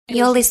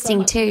You're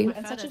listening to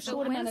and such a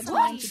short amount of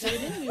time to get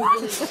it in. We were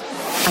really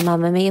a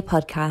Mamamia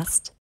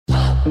podcast.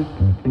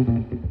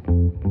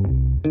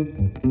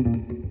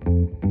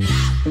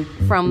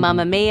 From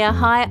Mamamia,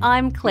 hi,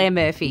 I'm Claire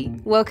Murphy.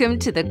 Welcome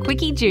to the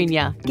Quickie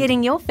Junior,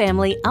 getting your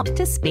family up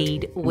to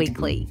speed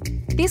weekly.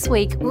 This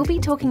week, we'll be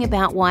talking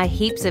about why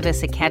heaps of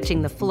us are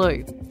catching the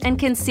flu and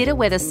consider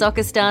whether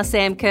soccer star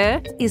Sam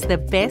Kerr is the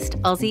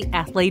best Aussie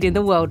athlete in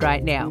the world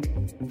right now.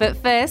 But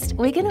first,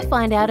 we're going to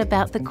find out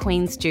about the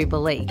Queen's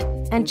Jubilee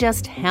and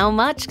just how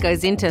much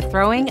goes into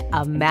throwing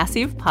a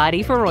massive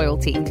party for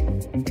royalty.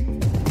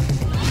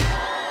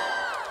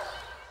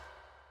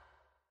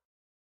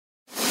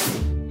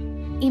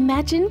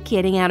 Imagine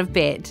getting out of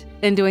bed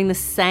and doing the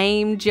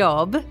same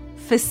job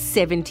for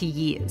 70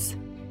 years.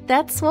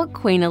 That's what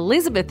Queen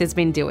Elizabeth has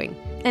been doing.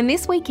 And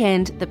this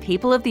weekend, the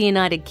people of the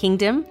United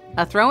Kingdom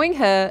are throwing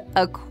her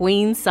a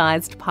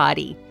queen-sized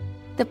party.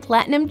 The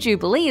Platinum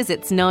Jubilee, as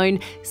it's known,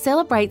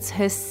 celebrates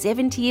her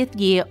 70th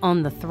year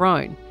on the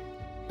throne.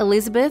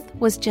 Elizabeth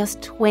was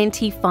just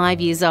 25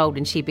 years old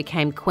when she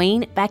became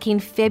queen back in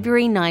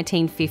February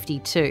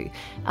 1952,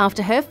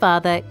 after her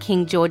father,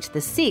 King George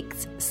VI,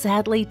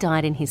 sadly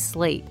died in his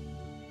sleep.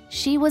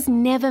 She was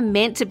never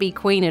meant to be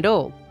queen at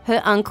all.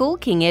 Her uncle,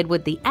 King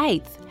Edward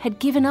VIII, had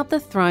given up the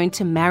throne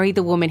to marry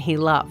the woman he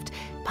loved,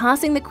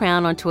 passing the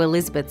crown on to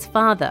Elizabeth's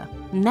father,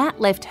 and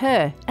that left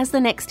her as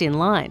the next in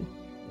line.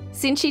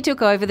 Since she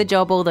took over the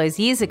job all those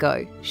years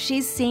ago,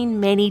 she's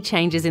seen many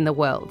changes in the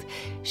world.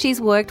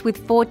 She's worked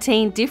with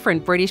 14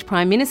 different British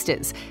Prime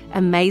Ministers.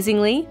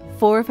 Amazingly,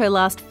 4 of her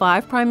last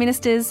 5 Prime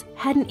Ministers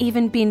hadn't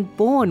even been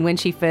born when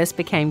she first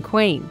became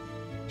Queen.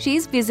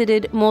 She's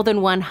visited more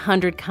than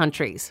 100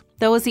 countries.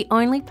 Though as the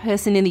only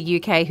person in the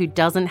UK who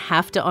doesn't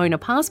have to own a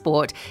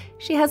passport,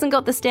 she hasn't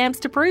got the stamps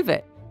to prove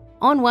it.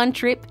 On one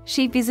trip,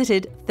 she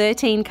visited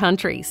 13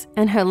 countries,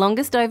 and her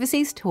longest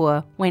overseas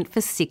tour went for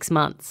 6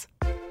 months.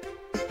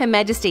 Her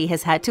Majesty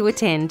has had to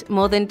attend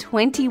more than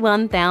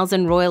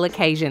 21,000 royal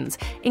occasions,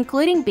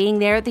 including being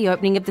there at the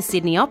opening of the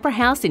Sydney Opera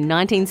House in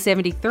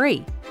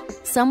 1973.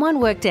 Someone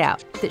worked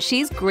out that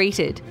she's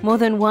greeted more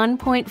than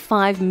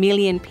 1.5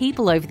 million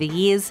people over the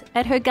years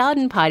at her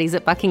garden parties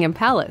at Buckingham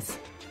Palace.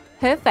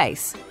 Her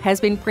face has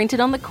been printed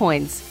on the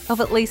coins of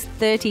at least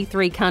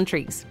 33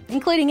 countries,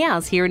 including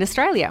ours here in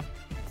Australia.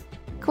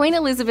 Queen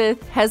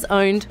Elizabeth has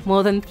owned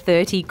more than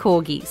 30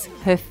 corgis,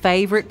 her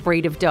favourite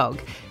breed of dog.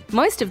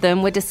 Most of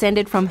them were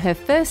descended from her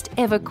first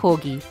ever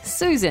corgi,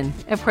 Susan,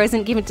 a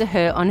present given to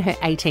her on her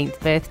 18th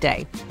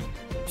birthday.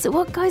 So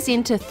what goes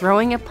into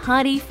throwing a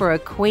party for a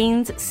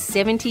Queen's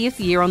 70th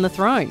year on the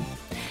throne?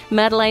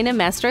 Madalena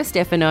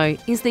Mastro-Stefano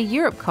is the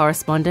Europe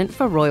correspondent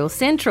for Royal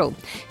Central.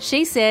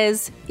 She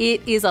says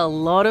it is a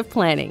lot of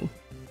planning.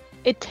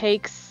 It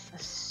takes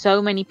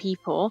so many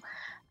people.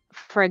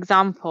 For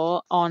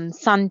example, on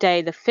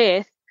Sunday the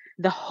 5th,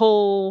 the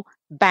whole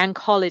bank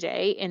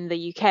holiday in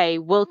the UK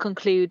will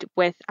conclude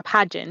with a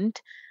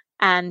pageant,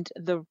 and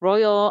the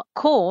royal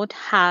court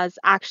has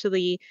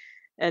actually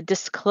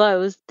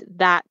disclosed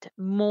that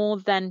more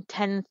than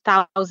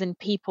 10,000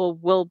 people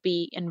will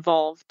be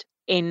involved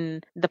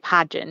in the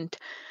pageant,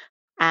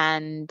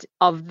 and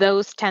of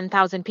those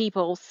 10,000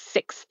 people,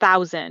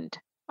 6,000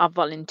 are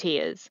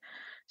volunteers.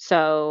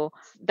 So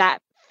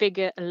that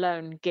figure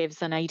alone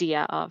gives an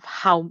idea of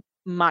how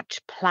much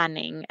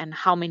planning and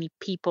how many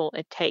people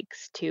it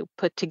takes to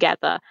put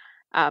together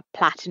a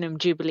Platinum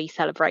Jubilee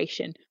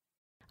celebration.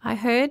 I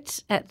heard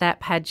at that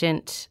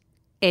pageant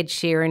Ed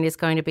Sheeran is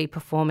going to be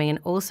performing, and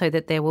also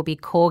that there will be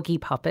corgi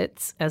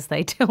puppets as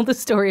they tell the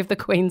story of the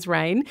Queen's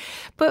reign.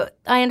 But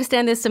I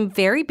understand there's some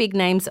very big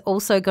names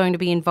also going to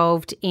be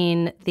involved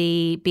in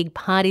the big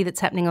party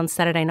that's happening on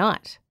Saturday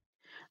night.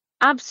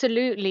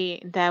 Absolutely.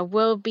 There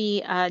will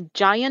be a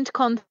giant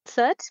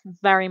concert,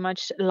 very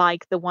much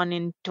like the one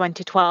in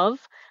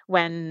 2012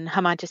 when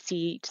Her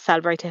Majesty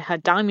celebrated her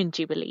Diamond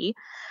Jubilee.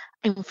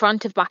 In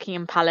front of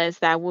Buckingham Palace,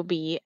 there will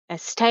be a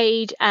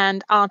stage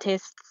and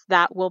artists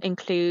that will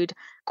include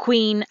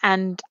Queen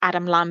and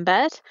Adam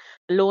Lambert,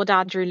 Lord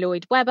Andrew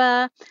Lloyd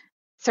Webber,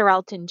 Sir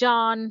Elton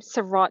John,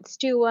 Sir Rod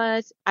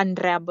Stewart,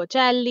 Andrea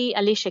Bocelli,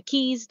 Alicia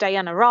Keys,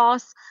 Diana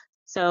Ross.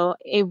 So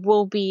it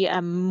will be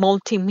a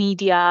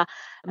multimedia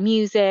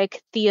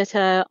music,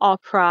 theatre,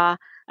 opera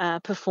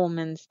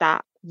performance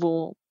that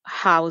will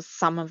house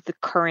some of the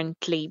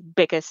currently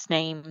biggest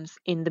names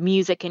in the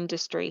music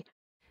industry.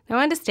 Now,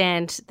 I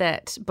understand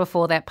that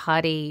before that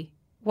party,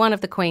 one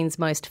of the Queen's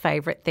most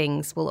favourite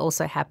things will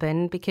also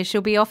happen because she'll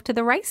be off to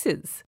the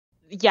races.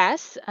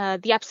 Yes,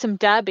 the Epsom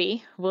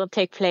Derby will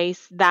take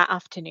place that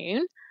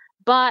afternoon,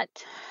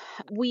 but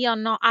we are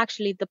not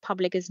actually, the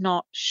public is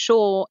not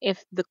sure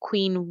if the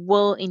Queen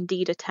will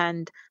indeed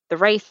attend the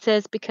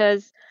races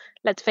because,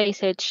 let's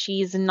face it,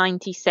 she's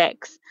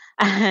 96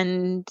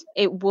 and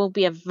it will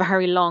be a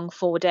very long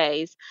 4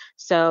 days.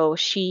 So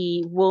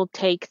she will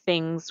take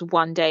things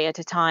one day at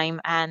a time,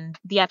 and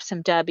the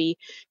Epsom Derby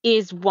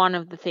is one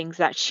of the things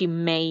that she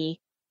may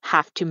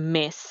have to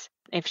miss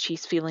if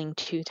she's feeling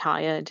too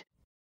tired.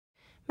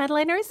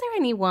 Madalena, is there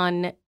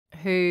anyone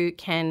who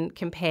can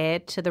compare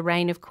to the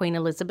reign of Queen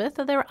Elizabeth?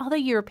 Are there other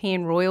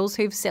European royals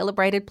who've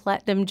celebrated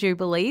Platinum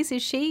Jubilees?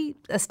 Is she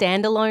a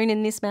standalone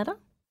in this matter?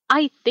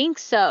 I think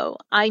so.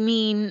 I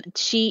mean,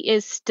 she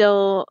is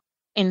still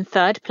in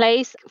third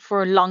place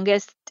for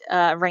longest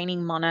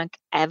reigning monarch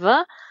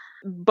ever.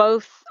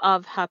 Both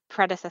of her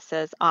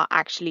predecessors are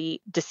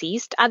actually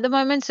deceased at the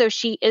moment. So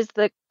she is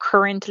the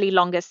currently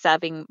longest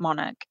serving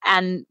monarch,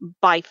 and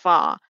by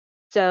far.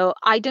 So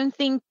I don't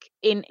think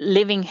in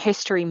living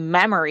history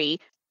memory,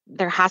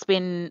 there has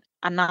been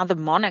another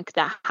monarch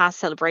that has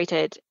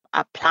celebrated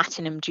a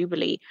platinum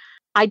jubilee.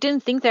 I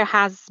don't think there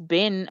has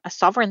been a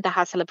sovereign that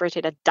has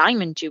celebrated a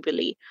diamond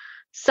jubilee.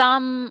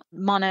 Some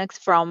monarchs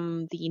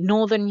from the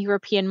northern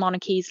European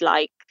monarchies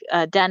like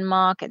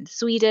Denmark and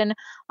Sweden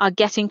are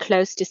getting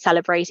close to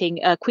celebrating.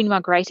 Queen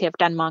Margrethe of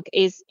Denmark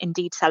is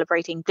indeed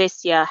celebrating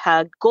this year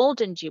her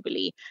golden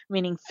jubilee,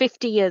 meaning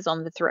 50 years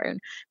on the throne,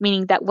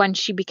 meaning that when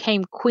she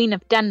became Queen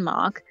of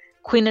Denmark,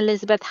 Queen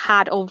Elizabeth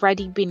had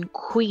already been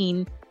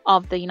Queen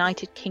of the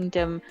United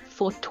Kingdom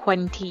for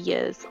 20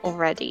 years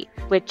already,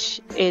 which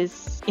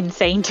is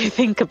insane to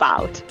think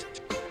about.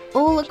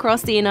 All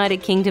across the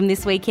United Kingdom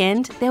this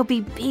weekend, there'll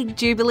be big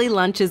Jubilee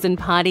lunches and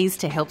parties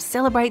to help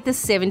celebrate the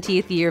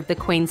 70th year of the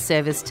Queen's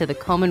service to the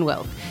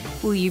Commonwealth.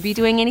 Will you be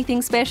doing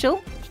anything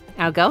special?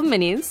 Our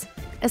government is.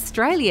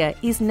 Australia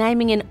is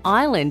naming an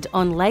island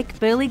on Lake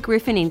Burley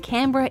Griffin in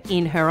Canberra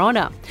in her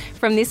honour.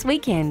 From this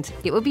weekend,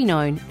 it will be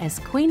known as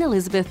Queen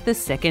Elizabeth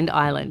II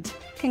Island.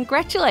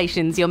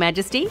 Congratulations, Your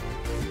Majesty.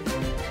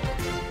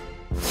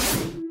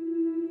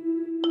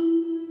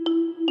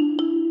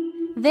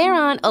 There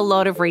aren't a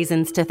lot of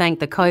reasons to thank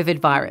the COVID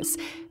virus,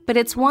 but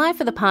it's why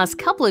for the past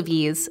couple of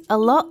years, a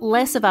lot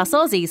less of us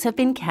Aussies have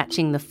been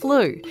catching the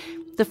flu.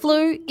 The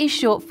flu is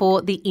short for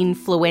the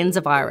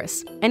influenza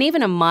virus, and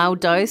even a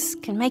mild dose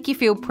can make you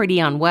feel pretty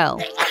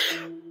unwell.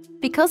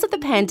 Because of the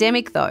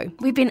pandemic, though,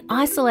 we've been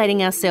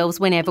isolating ourselves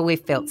whenever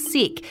we've felt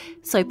sick,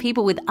 so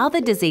people with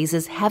other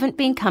diseases haven't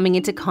been coming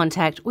into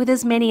contact with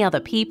as many other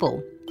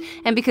people.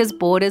 And because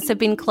borders have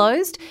been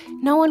closed,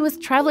 no one was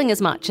travelling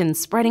as much and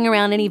spreading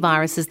around any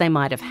viruses they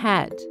might have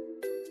had.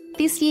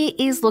 This year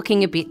is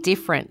looking a bit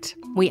different.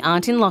 We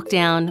aren't in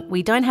lockdown,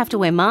 we don't have to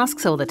wear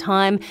masks all the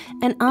time,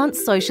 and aren't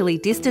socially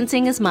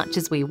distancing as much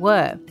as we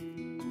were.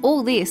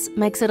 All this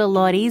makes it a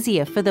lot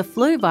easier for the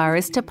flu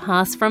virus to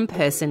pass from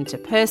person to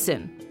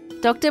person.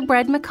 Dr.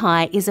 Brad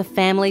Mackay is a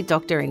family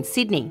doctor in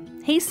Sydney.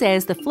 He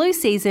says the flu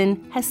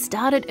season has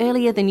started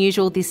earlier than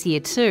usual this year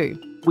too.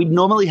 We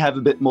normally have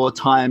a bit more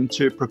time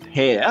to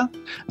prepare.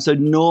 So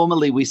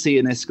normally we see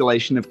an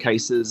escalation of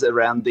cases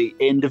around the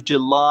end of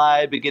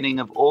July, beginning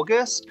of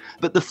August.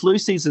 But the flu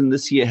season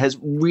this year has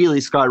really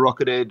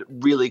skyrocketed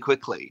really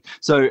quickly.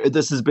 So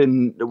this has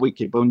been, we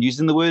keep on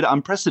using the word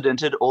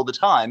unprecedented all the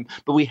time,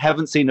 but we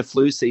haven't seen a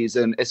flu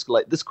season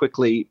escalate this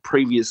quickly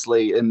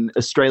previously in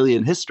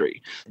Australian history.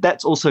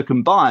 That's also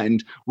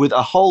combined with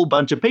a whole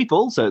bunch of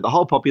people, so the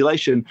whole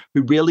population,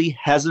 who really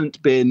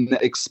hasn't been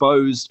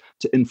exposed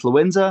to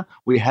influenza.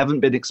 We haven't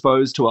been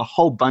exposed to a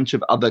whole bunch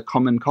of other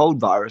common cold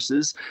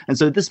viruses. And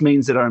so this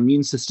means that our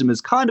immune system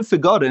has kind of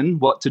forgotten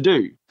what to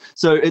do.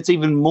 So it's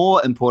even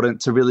more important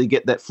to really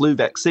get that flu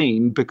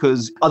vaccine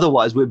because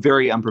otherwise we're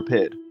very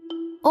unprepared.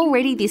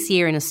 Already this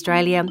year in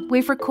Australia,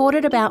 we've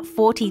recorded about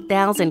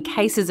 40,000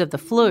 cases of the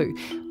flu,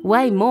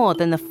 way more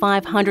than the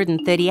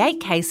 538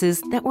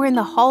 cases that were in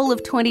the whole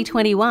of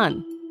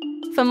 2021.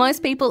 For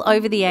most people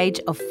over the age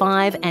of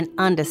 5 and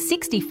under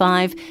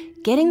 65,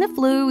 getting the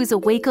flu is a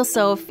week or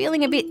so of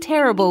feeling a bit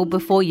terrible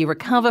before you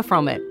recover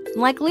from it,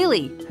 like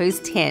Lily, who's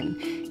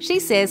 10. She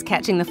says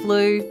catching the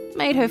flu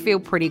made her feel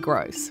pretty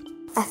gross.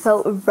 I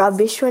felt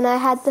rubbish when I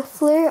had the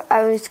flu.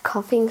 I was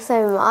coughing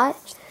so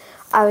much.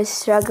 I was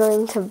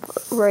struggling to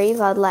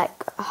breathe. I'd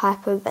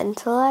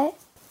hyperventilate.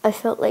 I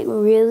felt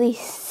really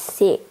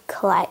sick.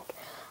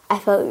 I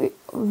felt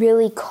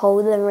really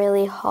cold and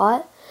really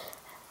hot.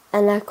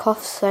 And I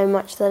coughed so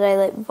much that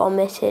I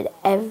vomited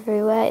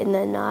everywhere in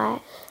the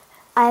night.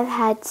 I've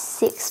had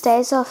 6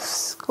 days off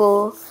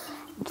school.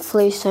 The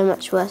flu so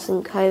much worse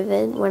than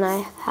COVID when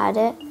I had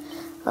it.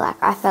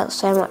 I felt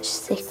so much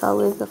sicker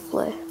with the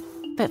flu.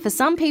 But for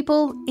some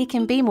people, it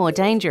can be more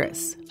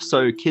dangerous.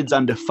 So kids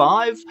under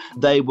 5,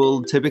 they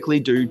will typically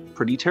do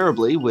pretty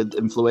terribly with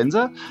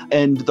influenza.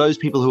 And those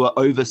people who are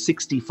over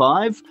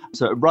 65,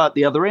 so right at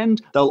the other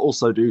end, they'll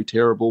also do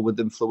terrible with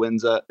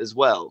influenza as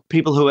well.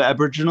 People who are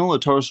Aboriginal or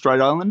Torres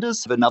Strait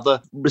Islanders have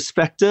another risk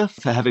factor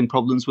for having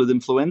problems with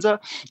influenza.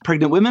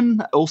 Pregnant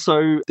women,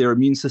 also, their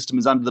immune system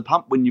is under the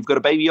pump when you've got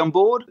a baby on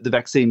board. The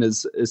vaccine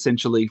is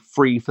essentially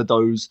free for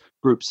those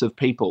groups of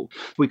people.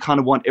 We kind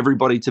of want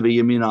everybody to be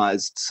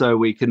immunized so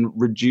we can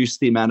reduce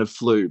the amount of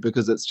flu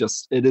because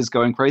it is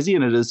going crazy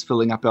and it is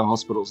filling up our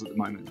hospitals at the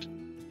moment.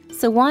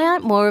 So why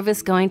aren't more of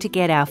us going to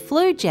get our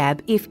flu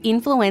jab if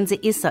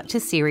influenza is such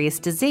a serious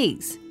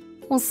disease?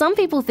 Well, some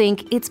people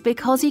think it's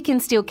because you can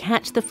still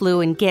catch the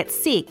flu and get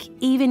sick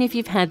even if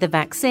you've had the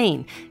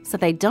vaccine, so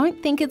they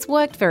don't think it's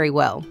worked very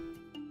well.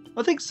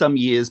 I think some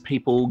years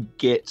people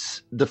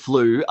get the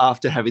flu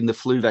after having the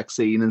flu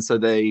vaccine, and so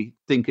they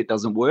think it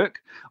doesn't work,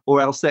 or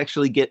else they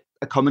actually get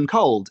a common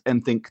cold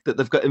and think that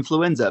they've got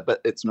influenza, but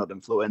it's not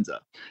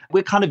influenza.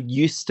 We're kind of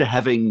used to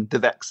having the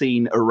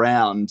vaccine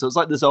around. So it's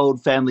like this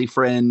old family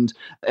friend,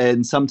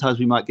 and sometimes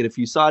we might get a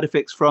few side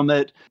effects from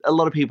it. A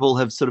lot of people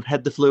have sort of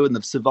had the flu and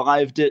they've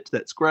survived it.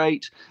 That's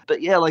great.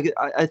 But yeah, like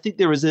I think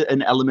there is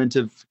an element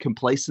of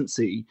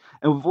complacency.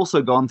 And we've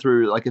also gone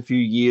through like a few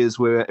years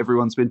where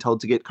everyone's been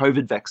told to get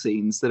COVID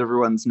vaccines, that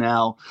everyone's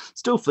now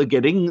still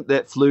forgetting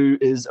that flu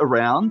is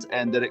around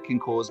and that it can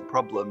cause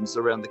problems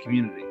around the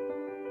community.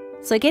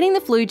 So getting the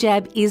flu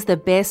jab is the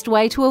best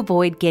way to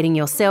avoid getting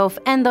yourself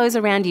and those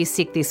around you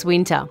sick this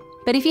winter.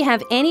 But if you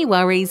have any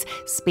worries,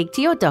 speak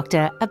to your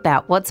doctor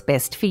about what's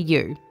best for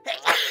you.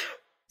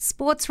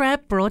 Sports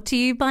Wrap brought to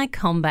you by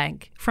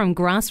CommBank. From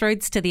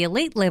grassroots to the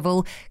elite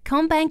level,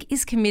 CommBank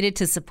is committed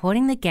to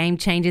supporting the game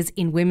changers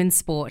in women's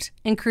sport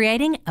and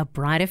creating a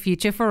brighter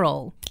future for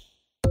all.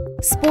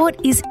 Sport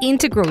is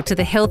integral to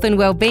the health and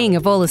well-being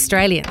of all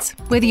Australians.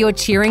 Whether you're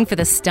cheering for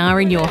the star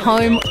in your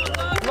home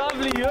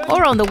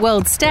or on the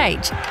world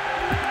stage,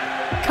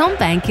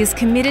 CommBank is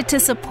committed to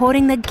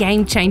supporting the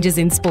game changers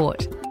in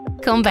sport.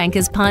 CommBank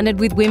has partnered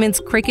with women's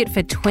cricket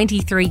for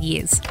 23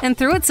 years and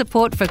through its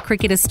support for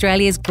Cricket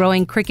Australia's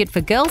growing Cricket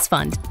for Girls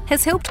Fund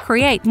has helped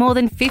create more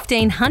than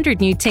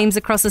 1,500 new teams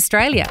across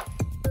Australia.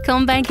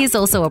 CommBank is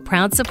also a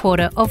proud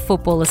supporter of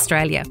Football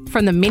Australia.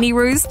 From the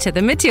Mini-Roos to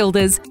the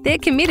Matildas, they're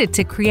committed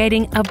to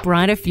creating a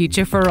brighter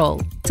future for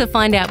all. To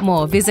find out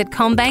more, visit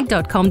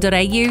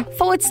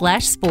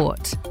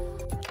commbank.com.au/sport.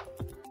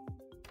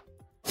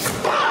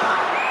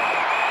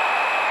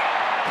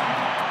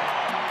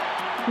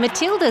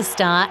 Matilda's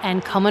star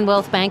and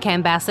Commonwealth Bank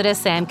ambassador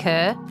Sam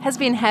Kerr has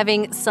been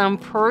having some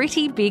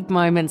pretty big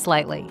moments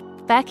lately.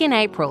 Back in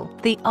April,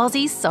 the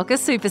Aussie soccer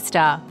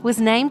superstar was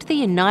named the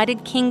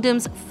United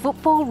Kingdom's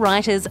Football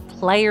Writers'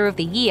 Player of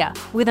the Year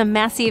with a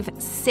massive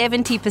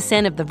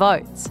 70% of the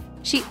votes.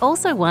 She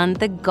also won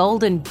the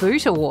Golden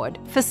Boot Award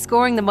for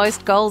scoring the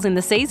most goals in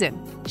the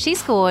season. She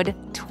scored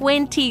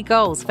 20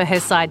 goals for her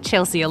side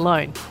Chelsea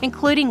alone,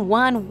 including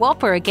one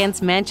whopper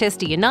against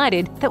Manchester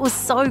United that was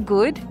so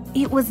good,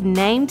 it was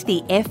named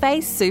the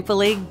FA Super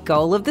League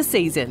Goal of the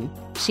Season.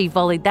 She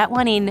volleyed that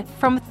one in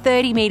from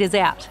 30 metres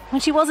out when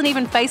she wasn't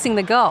even facing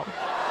the goal.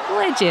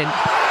 Legend.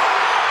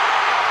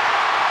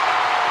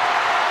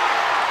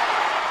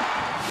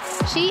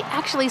 She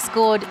actually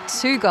scored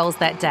 2 goals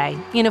that day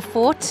in a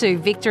 4-2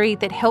 victory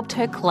that helped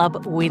her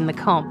club win the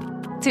comp.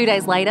 2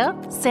 days later,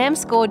 Sam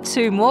scored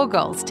 2 more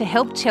goals to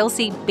help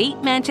Chelsea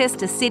beat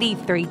Manchester City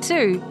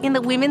 3-2 in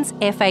the Women's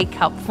FA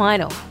Cup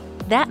final.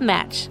 That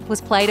match was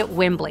played at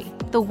Wembley,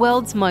 the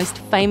world's most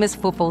famous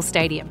football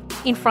stadium,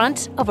 in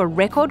front of a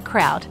record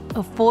crowd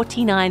of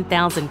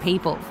 49,000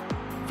 people.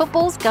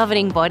 Football's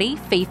governing body,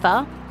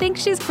 FIFA,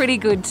 thinks she's pretty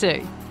good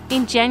too.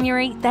 In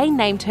January, they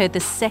named her the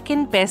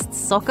second best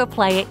soccer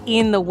player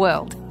in the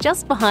world,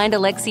 just behind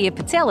Alexia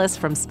Putellas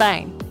from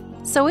Spain.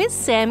 So is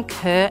Sam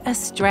Kerr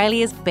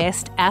Australia's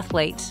best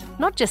athlete?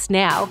 Not just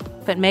now,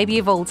 but maybe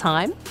of all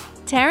time?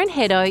 Taryn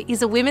Heddo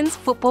is a women's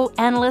football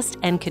analyst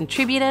and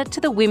contributor to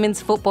the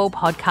women's football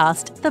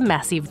podcast, The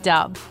Massive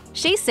Dub.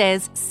 She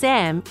says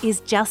Sam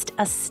is just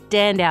a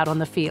standout on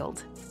the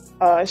field.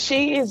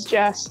 She's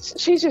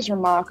just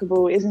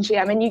remarkable, isn't she?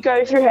 I mean, you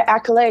go through her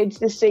accolades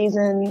this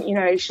season, you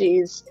know,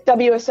 she's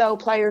WSL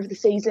Player of the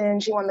Season,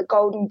 she won the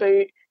Golden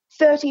Boot,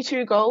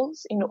 32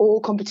 goals in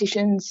all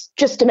competitions,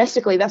 just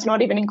domestically. That's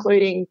not even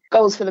including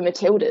goals for the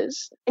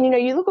Matildas. And, you know,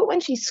 you look at when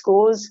she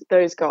scores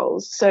those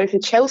goals. So for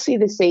Chelsea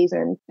this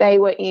season, they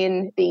were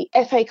in the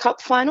FA Cup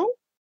final,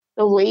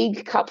 the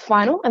League Cup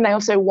final, and they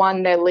also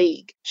won their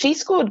league. She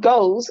scored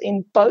goals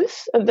in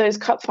both of those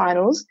cup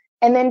finals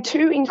and then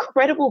 2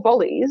 incredible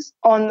volleys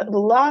on the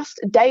last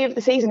day of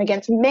the season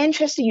against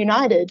Manchester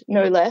United,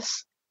 no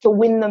less, to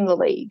win them the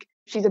league.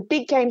 She's a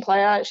big game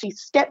player. She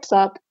steps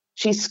up.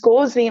 She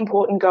scores the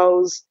important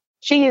goals.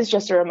 She is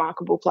just a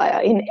remarkable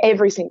player in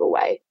every single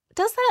way.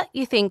 Does that,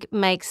 you think,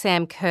 make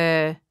Sam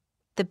Kerr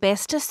the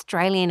best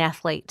Australian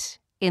athlete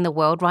in the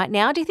world right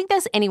now? Do you think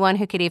there's anyone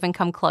who could even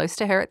come close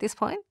to her at this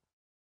point?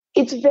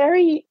 It's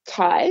very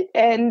tight.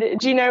 And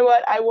do you know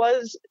what? I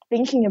was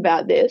thinking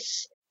about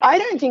this. I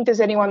don't think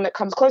there's anyone that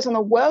comes close on the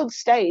world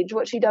stage,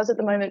 what she does at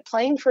the moment,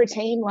 playing for a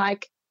team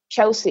like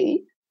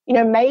Chelsea. You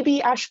know,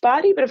 maybe Ash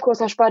Barty, but of course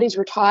Ash Barty's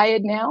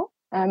retired now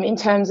in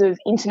terms of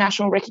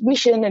international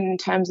recognition and in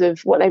terms of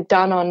what they've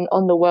done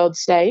on the world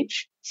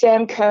stage.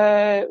 Sam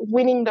Kerr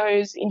winning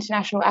those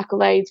international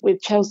accolades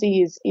with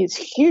Chelsea is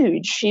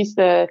huge. She's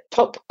the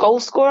top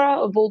goal scorer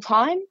of all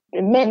time,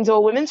 men's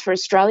or women's, for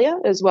Australia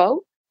as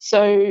well.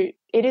 So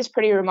it is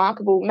pretty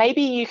remarkable.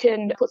 Maybe you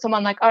can put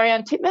someone like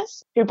Ariarne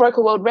Titmus, who broke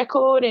a world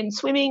record in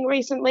swimming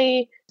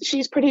recently.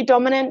 She's pretty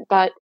dominant,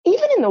 but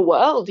even in the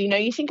world, you know,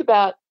 you think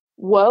about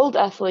world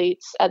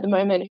athletes at the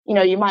moment, you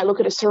know, you might look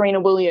at a Serena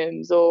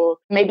Williams or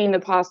maybe in the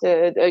past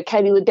a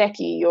Katie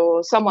Ledecky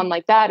or someone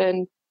like that.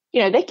 And,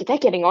 you know, they're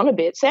getting on a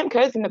bit. Sam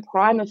Kerr's in the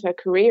prime of her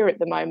career at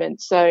the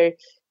moment. So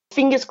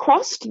fingers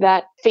crossed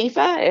that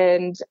FIFA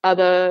and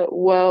other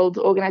world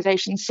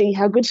organisations see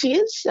how good she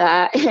is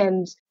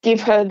and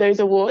give her those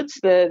awards,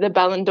 the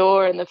Ballon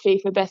d'Or and the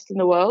FIFA Best in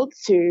the World,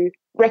 to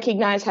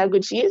recognise how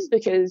good she is,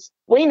 because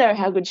we know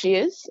how good she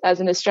is as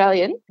an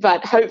Australian,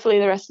 but hopefully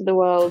the rest of the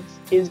world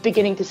is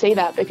beginning to see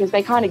that because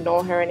they can't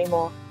ignore her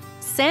anymore.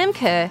 Sam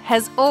Kerr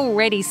has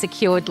already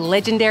secured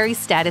legendary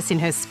status in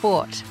her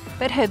sport,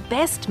 but her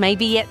best may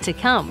be yet to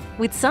come,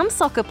 with some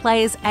soccer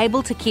players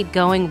able to keep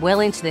going well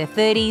into their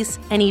 30s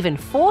and even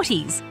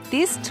 40s.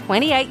 This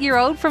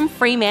 28-year-old from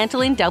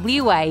Fremantle in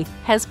WA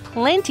has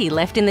plenty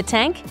left in the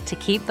tank to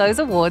keep those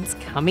awards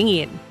coming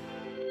in.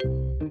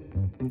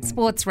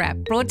 Sports Wrap,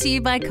 brought to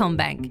you by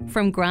CommBank.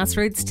 From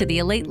grassroots to the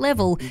elite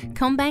level,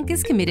 CommBank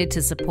is committed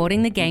to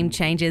supporting the game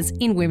changers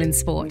in women's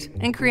sport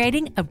and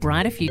creating a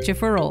brighter future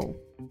for all.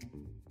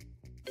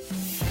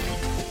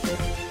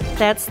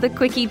 That's the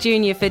Quickie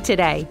Junior for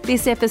today.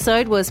 This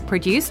episode was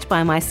produced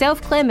by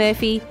myself, Claire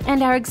Murphy,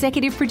 and our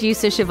executive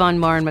producer, Siobhan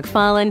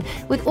Moran-McFarlane,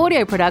 with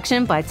audio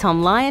production by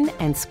Tom Lyon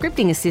and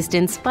scripting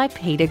assistance by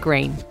Peter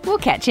Green. We'll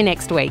catch you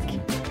next week.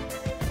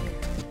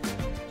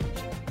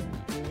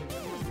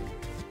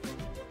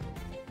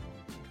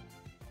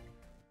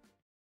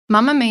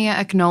 Mamamia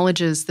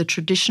acknowledges the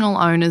traditional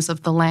owners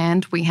of the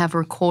land we have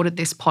recorded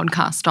this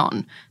podcast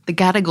on, the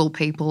Gadigal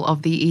people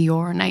of the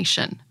Eora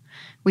Nation.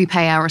 We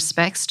pay our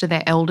respects to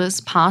their elders,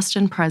 past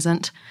and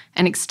present,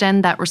 and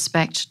extend that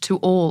respect to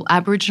all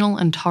Aboriginal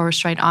and Torres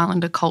Strait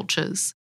Islander cultures.